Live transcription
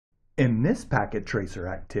In this packet tracer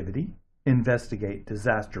activity, Investigate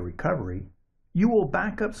Disaster Recovery, you will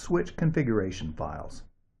back up switch configuration files,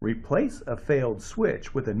 replace a failed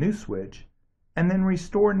switch with a new switch, and then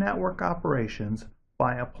restore network operations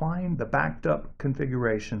by applying the backed up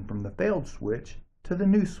configuration from the failed switch to the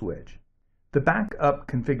new switch. The backup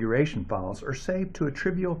configuration files are saved to a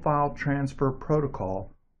Trivial File Transfer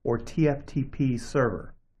Protocol or TFTP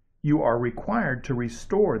server. You are required to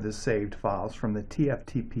restore the saved files from the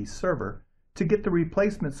TFTP server to get the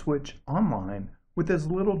replacement switch online with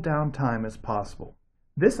as little downtime as possible.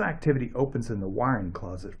 This activity opens in the wiring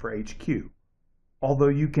closet for HQ. Although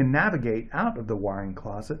you can navigate out of the wiring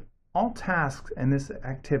closet, all tasks in this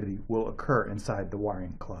activity will occur inside the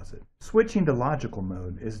wiring closet. Switching to logical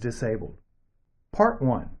mode is disabled. Part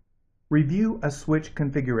 1. Review a switch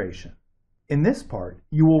configuration. In this part,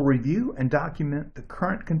 you will review and document the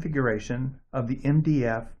current configuration of the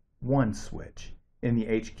MDF1 switch in the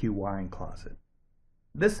HQ wiring closet.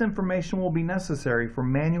 This information will be necessary for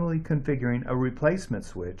manually configuring a replacement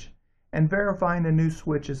switch and verifying a new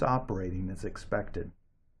switch is operating as expected.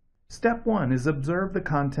 Step 1 is observe the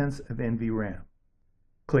contents of NVRAM.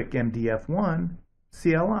 Click MDF1,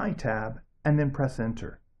 CLI tab, and then press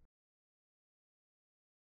Enter.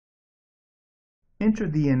 Enter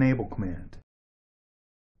the Enable command,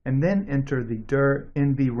 and then enter the dir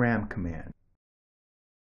NVRAM command.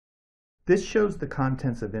 This shows the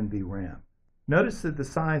contents of NVRAM. Notice that the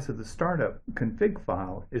size of the startup config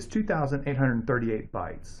file is 2,838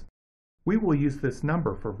 bytes. We will use this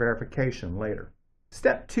number for verification later.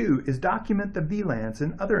 Step 2 is document the VLANs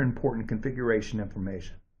and other important configuration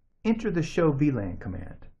information. Enter the show VLAN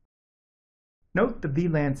command. Note the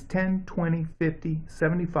VLANs 10, 20, 50,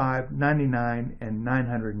 75, 99, and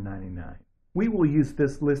 999. We will use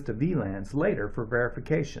this list of VLANs later for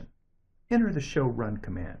verification. Enter the show run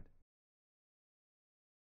command.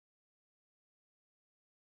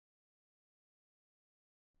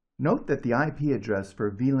 Note that the IP address for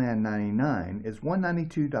VLAN 99 is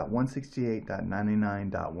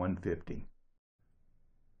 192.168.99.150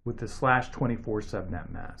 with the /24 subnet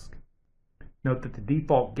mask. Note that the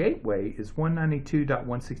default gateway is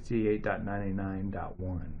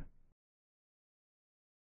 192.168.99.1.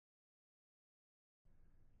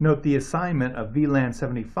 Note the assignment of VLAN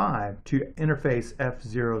 75 to interface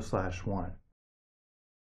F0/1.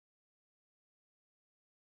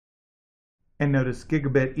 And notice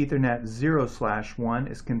Gigabit Ethernet 0/1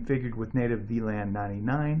 is configured with native VLAN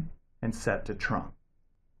 99 and set to trunk.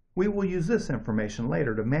 We will use this information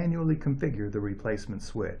later to manually configure the replacement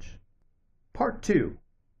switch. Part 2.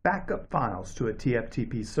 Backup files to a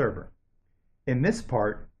TFTP server. In this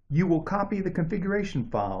part, you will copy the configuration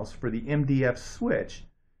files for the MDF switch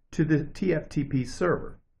to the TFTP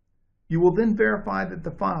server. You will then verify that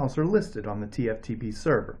the files are listed on the TFTP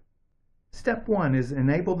server. Step 1 is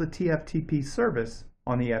enable the TFTP service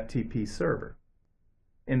on the FTP server.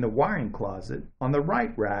 In the wiring closet, on the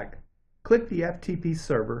right rack, click the FTP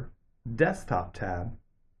server Desktop tab,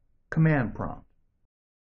 Command Prompt.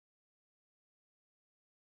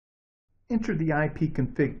 Enter the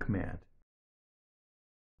ipconfig command.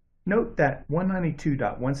 Note that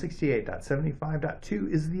 192.168.75.2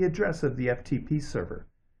 is the address of the FTP server.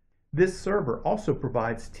 This server also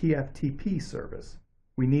provides TFTP service.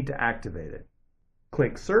 We need to activate it.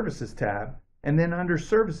 Click Services tab, and then under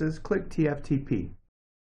Services, click TFTP.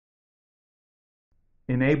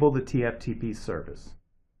 Enable the TFTP service.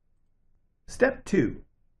 Step 2.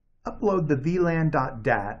 Upload the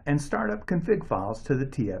VLAN.dat and startup config files to the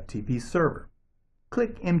TFTP server.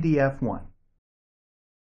 Click MDF1.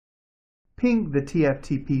 Ping the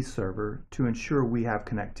TFTP server to ensure we have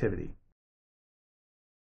connectivity.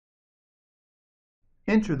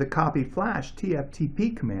 Enter the copy flash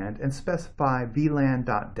TFTP command and specify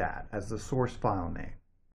VLAN.dat as the source file name.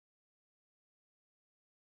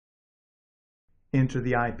 Enter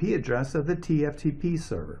the IP address of the TFTP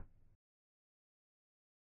server.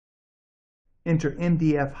 Enter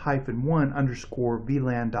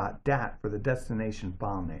MDF-1_VLAN.dat for the destination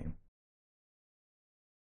file name.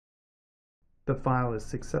 The file is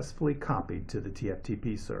successfully copied to the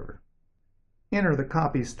TFTP server. Enter the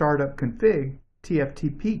copy startup config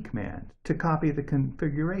TFTP command to copy the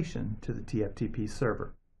configuration to the TFTP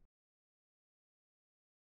server.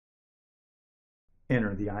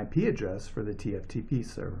 Enter the IP address for the TFTP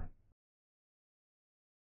server.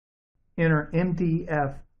 Enter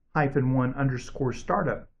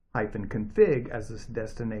MDF-1_startup-config as the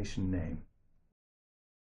destination name.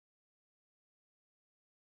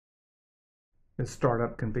 The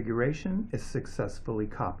startup configuration is successfully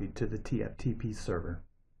copied to the TFTP server.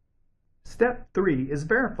 Step 3 is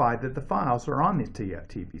verify that the files are on the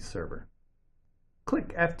TFTP server.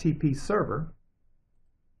 Click FTP Server.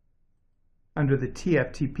 Under the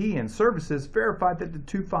TFTP and Services, verify that the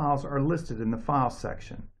two files are listed in the Files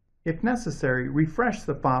section. If necessary, refresh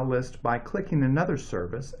the file list by clicking another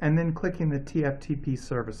service and then clicking the TFTP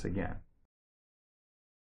service again.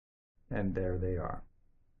 And there they are.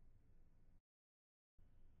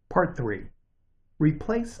 Part 3.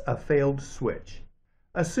 Replace a failed switch.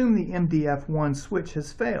 Assume the MDF1 switch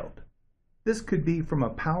has failed. This could be from a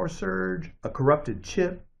power surge, a corrupted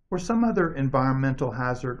chip, or some other environmental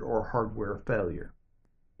hazard or hardware failure.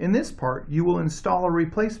 In this part, you will install a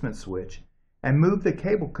replacement switch and move the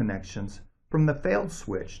cable connections from the failed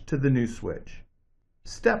switch to the new switch.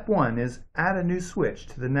 Step 1 is add a new switch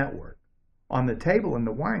to the network. On the table in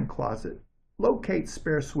the wiring closet, locate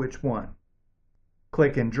spare switch 1.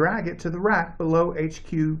 Click and drag it to the rack below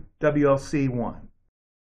HQWLC1.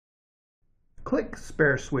 Click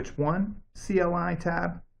Spare Switch 1, CLI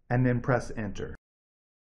tab, and then press Enter.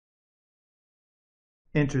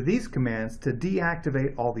 Enter these commands to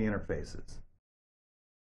deactivate all the interfaces.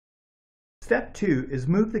 Step 2 is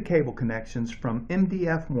move the cable connections from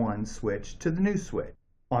MDF1 switch to the new switch.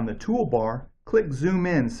 On the toolbar, click Zoom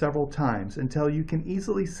in several times until you can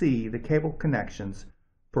easily see the cable connections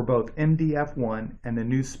for both MDF1 and the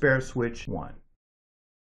new spare switch 1.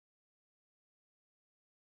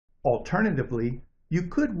 Alternatively, you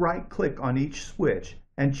could right-click on each switch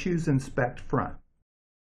and choose Inspect Front.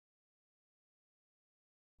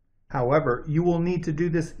 However, you will need to do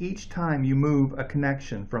this each time you move a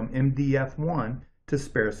connection from MDF1 to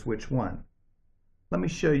spare switch 1. Let me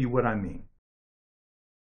show you what I mean.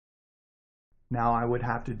 Now I would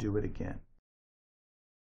have to do it again.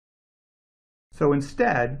 So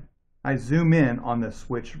instead, I zoom in on the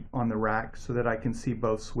switch on the rack so that I can see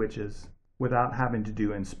both switches without having to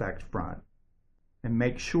do Inspect Front. And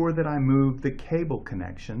make sure that I move the cable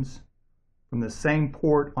connections from the same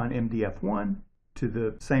port on MDF1 to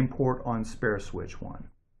the same port on spare switch 1.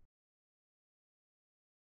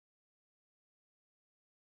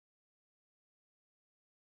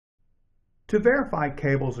 To verify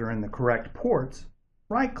cables are in the correct ports,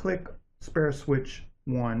 right-click spare switch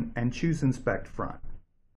 1 and choose Inspect Front.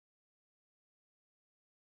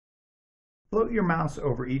 Float your mouse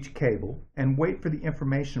over each cable and wait for the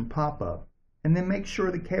information pop-up, and then make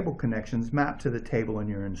sure the cable connections map to the table in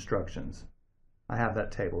your instructions. I have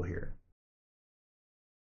that table here.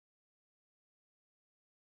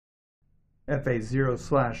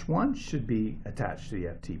 FA0/1 should be attached to the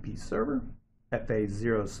FTP server.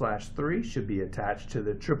 FA0/3 should be attached to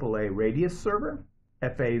the AAA Radius server.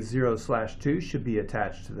 FA0/2 should be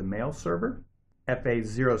attached to the mail server.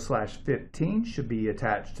 FA0/15 should be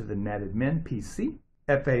attached to the NetAdmin PC.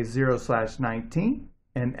 FA0/19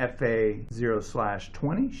 and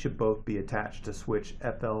FA0/20 should both be attached to switch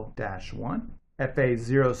FL-1.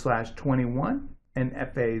 FA0/21 and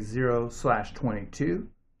FA0/22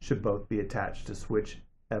 should both be attached to switch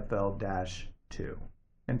FL-2.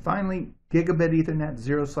 And finally, Gigabit Ethernet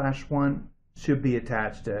 0/1 should be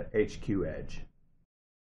attached to HQ Edge.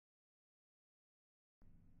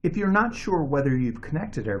 If you're not sure whether you've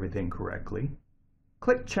connected everything correctly,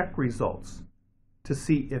 click Check Results to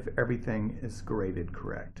see if everything is graded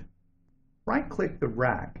correct. Right-click the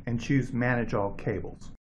rack and choose Manage All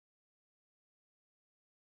Cables.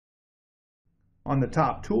 On the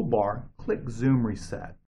top toolbar, click Zoom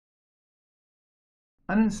Reset.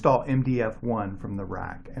 Uninstall MDF1 from the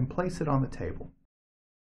rack and place it on the table.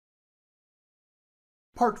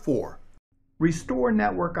 Part 4. Restore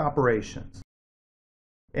network operations.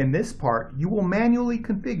 In this part, you will manually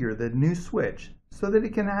configure the new switch so that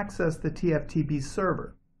it can access the TFTP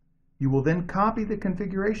server. You will then copy the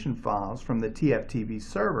configuration files from the TFTP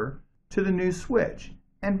server to the new switch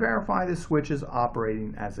and verify the switch is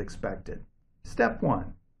operating as expected. Step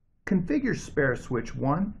 1. Configure spare switch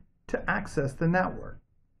 1 to access the network.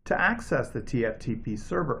 To access the TFTP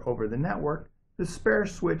server over the network, the spare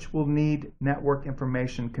switch will need network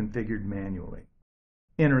information configured manually.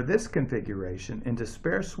 Enter this configuration into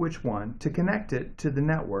spare switch 1 to connect it to the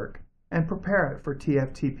network and prepare it for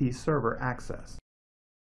TFTP server access.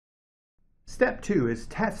 Step 2 is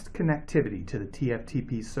test connectivity to the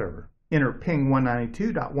TFTP server. Enter ping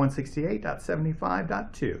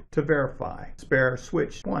 192.168.75.2 to verify spare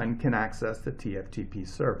switch 1 can access the TFTP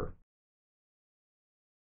server.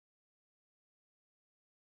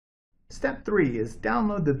 Step 3 is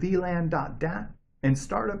download the VLAN.dat and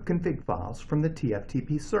startup config files from the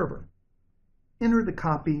TFTP server. Enter the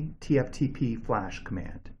copy TFTP flash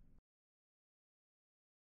command.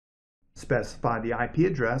 Specify the IP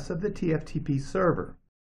address of the TFTP server.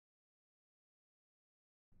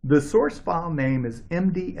 The source file name is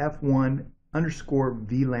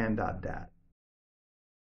mdf1_vlan.dat.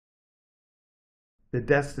 The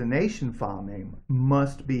destination file name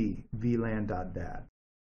must be vlan.dat.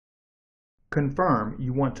 Confirm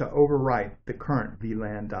you want to overwrite the current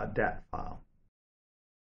vlan.dat file.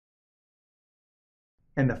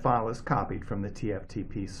 And the file is copied from the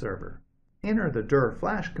TFTP server. Enter the dir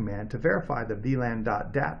flash command to verify the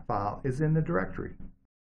vlan.dat file is in the directory.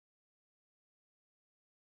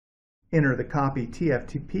 Enter the copy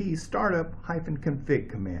TFTP startup-config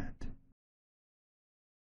command.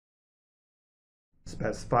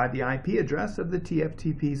 Specify the IP address of the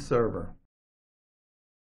TFTP server.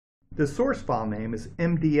 The source file name is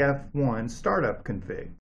mdf1_startup_config.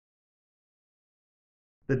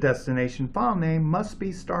 The destination file name must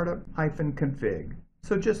be startup-config,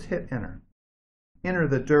 so just hit enter. Enter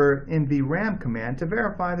the dir nvram command to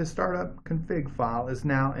verify the startup config file is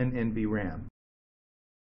now in nvram.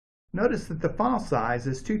 Notice that the file size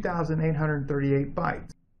is 2,838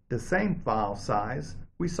 bytes, the same file size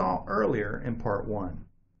we saw earlier in Part 1.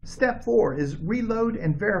 Step 4 is reload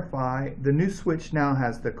and verify the new switch now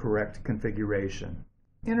has the correct configuration.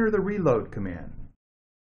 Enter the reload command.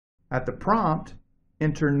 At the prompt,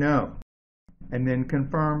 enter no, and then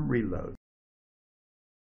confirm reload.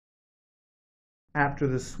 After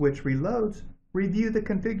the switch reloads, review the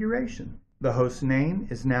configuration. The host name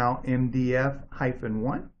is now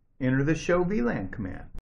mdf-1. Enter the show VLAN command.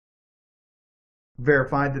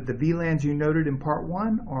 Verify that the VLANs you noted in Part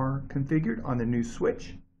 1 are configured on the new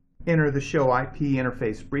switch. Enter the show IP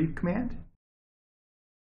interface brief command.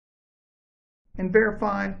 And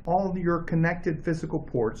verify all your connected physical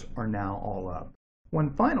ports are now all up.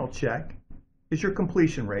 One final check is your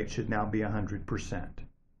completion rate should now be 100%.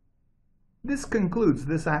 This concludes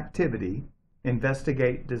this activity,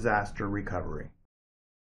 Investigate Disaster Recovery.